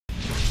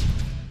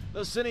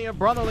The city of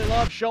brotherly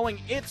love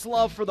showing its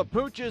love for the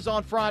Pooches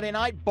on Friday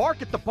night.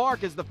 Bark at the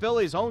park as the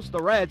Phillies host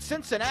the Reds.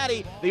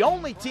 Cincinnati, the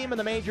only team in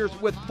the majors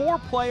with 4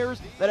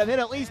 players that have hit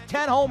at least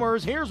 10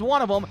 homers. Here's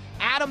one of them.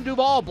 Adam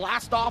Duvall,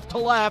 blast off to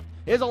left,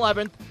 his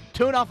 11th.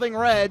 2-0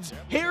 Reds.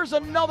 Here's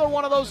another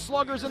one of those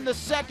sluggers in the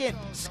second.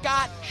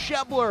 Scott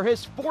Schebler,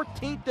 his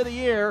 14th of the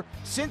year.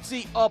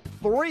 Cincy up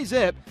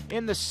 3-zip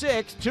in the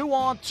 6th. 2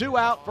 on, 2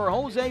 out for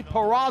Jose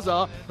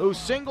Peraza, who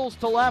singles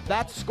to left.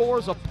 That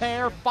scores a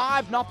pair.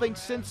 5-0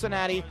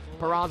 Cincinnati.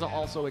 Peraza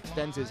also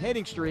extends his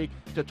hitting streak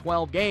to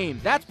 12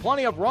 games. That's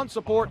plenty of run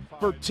support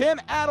for Tim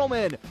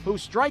Adleman, who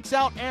strikes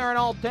out Aaron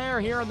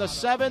Altair here in the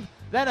 7th.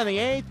 Then in the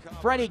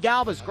 8th, Freddie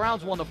Galvis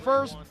grounds one the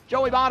first.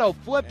 Joey Votto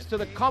flips to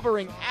the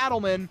covering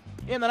Adleman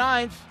in the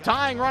 9th.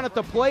 Tying run at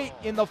the plate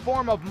in the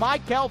form of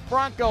Michael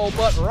Franco,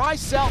 but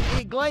Raisel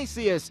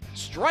Iglesias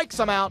strikes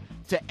him out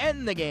to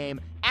end the game.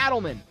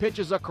 Adleman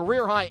pitches a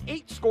career-high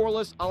 8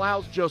 scoreless,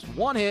 allows just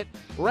 1 hit.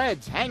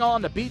 Reds hang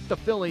on to beat the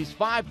Phillies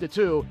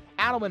 5-2.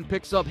 Adleman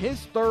picks up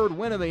his 3rd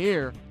win of the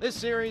year. This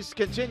series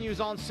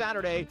continues on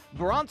Saturday.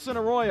 Bronson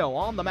Arroyo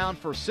on the mound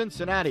for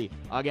Cincinnati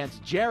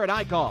against Jared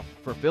Eichhoff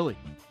for Philly.